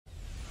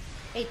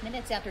8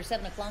 minutes after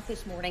 7 o'clock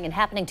this morning and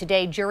happening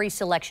today, jury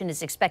selection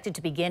is expected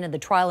to begin in the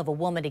trial of a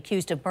woman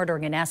accused of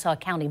murdering a Nassau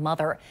County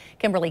mother.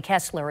 Kimberly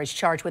Kessler is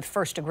charged with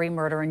first-degree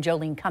murder in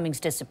Joleen Cummings'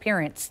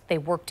 disappearance. They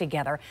worked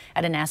together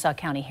at a Nassau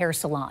County hair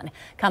salon.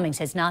 Cummings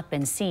has not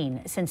been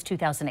seen since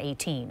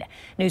 2018.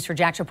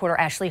 News4JAX reporter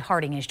Ashley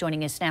Harding is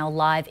joining us now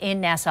live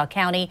in Nassau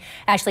County.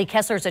 Ashley,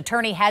 Kessler's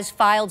attorney has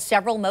filed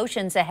several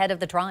motions ahead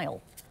of the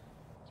trial.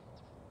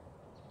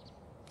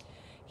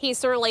 He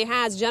certainly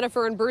has.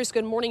 Jennifer and Bruce,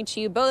 good morning to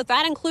you both.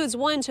 That includes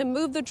one to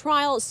move the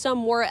trial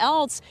somewhere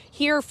else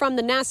here from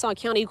the Nassau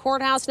County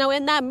Courthouse. Now,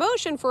 in that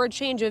motion for a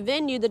change of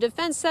venue, the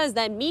defense says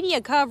that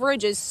media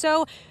coverage is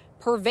so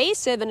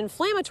pervasive and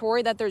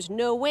inflammatory that there's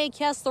no way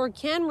Kessler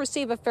can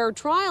receive a fair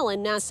trial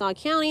in Nassau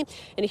County.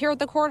 And here at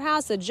the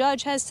courthouse, the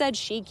judge has said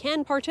she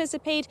can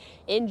participate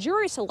in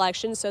jury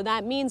selection, so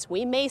that means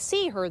we may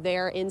see her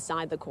there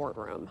inside the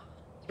courtroom.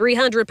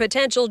 300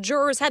 potential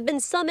jurors have been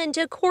summoned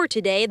to court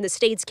today in the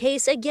state's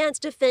case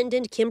against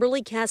defendant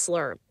Kimberly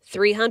Kessler.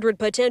 300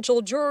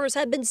 potential jurors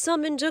have been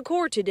summoned to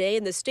court today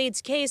in the state's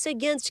case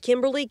against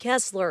Kimberly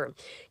Kessler.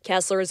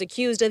 Kessler is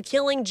accused of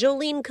killing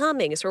Joleen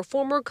Cummings, her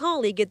former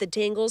colleague at the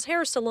Tangles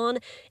hair salon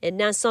in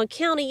Nassau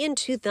County in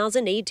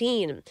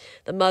 2018.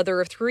 The mother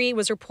of three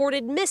was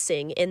reported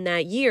missing in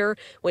that year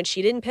when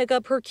she didn't pick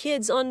up her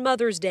kids on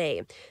Mother's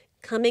Day.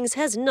 Cummings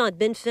has not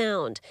been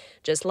found.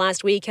 Just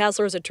last week,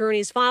 Kessler's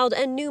attorneys filed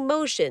a new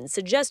motion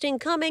suggesting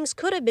Cummings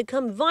could have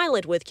become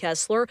violent with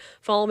Kessler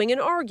following an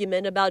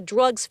argument about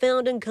drugs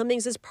found in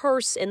Cummings'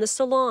 purse in the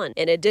salon.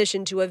 In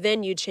addition to a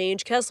venue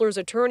change, Kessler's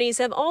attorneys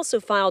have also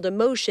filed a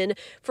motion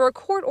for a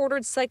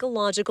court-ordered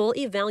psychological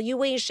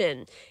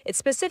evaluation. It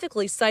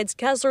specifically cites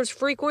Kessler's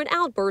frequent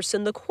outbursts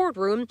in the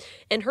courtroom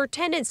and her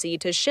tendency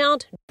to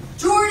shout,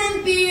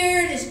 "Jordan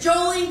Beard is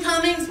Joleen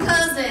Cummings'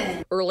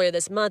 cousin." Earlier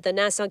this month, a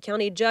Nassau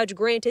County judge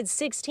granted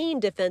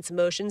 16 defense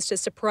motions to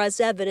suppress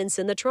evidence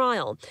in the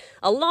trial.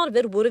 A lot of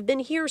it would have been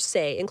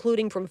hearsay,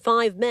 including from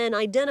 5 men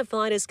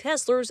identified as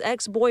Kessler's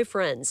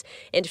ex-boyfriends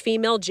and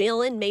female jail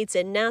inmates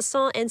in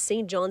Nassau and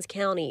St. Johns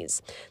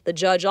counties. The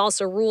judge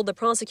also ruled the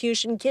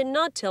prosecution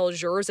cannot tell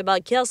jurors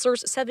about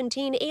Kessler's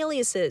 17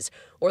 aliases,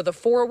 or the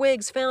 4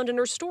 wigs found in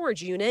her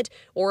storage unit,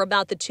 or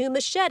about the 2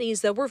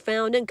 machetes that were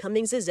found in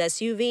Cummings'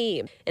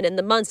 SUV. And in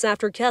the months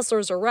after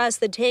Kessler's arrest,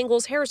 the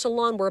Tangles hair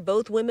salon where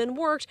both women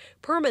worked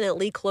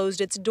permanently closed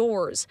its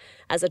doors.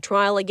 As a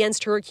trial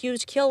against her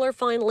accused killer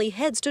finally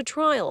heads to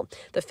trial,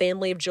 the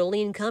family of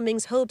Joleen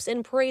Cummings hopes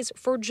and prays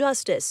for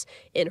justice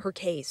in her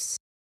case.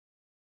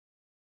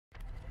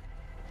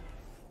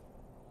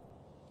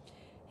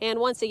 And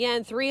once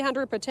again,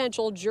 300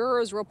 potential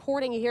jurors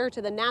reporting here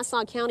to the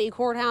Nassau County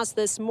Courthouse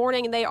this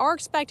morning. They are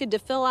expected to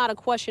fill out a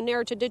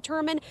questionnaire to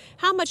determine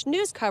how much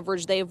news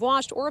coverage they've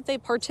watched or if they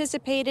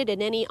participated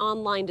in any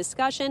online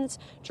discussions.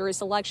 Jury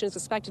selection is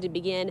expected to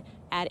begin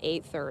at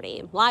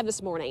 8:30. Live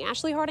this morning,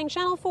 Ashley Harding,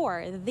 Channel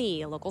 4,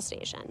 the local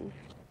station.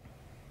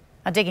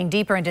 Now, digging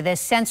deeper into this,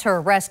 since her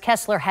arrest,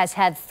 Kessler has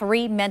had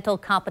 3 mental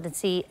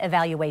competency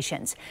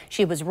evaluations.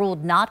 She was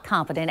ruled not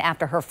competent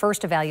after her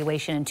first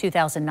evaluation in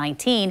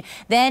 2019,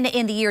 then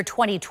in the year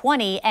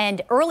 2020,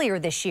 and earlier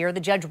this year, the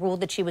judge ruled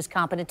that she was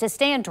competent to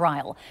stand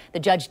trial. The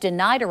judge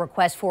denied a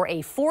request for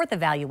a 4th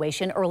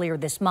evaluation earlier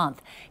this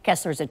month.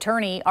 Kessler's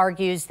attorney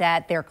argues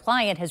that their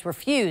client has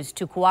refused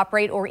to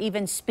cooperate or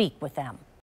even speak with them.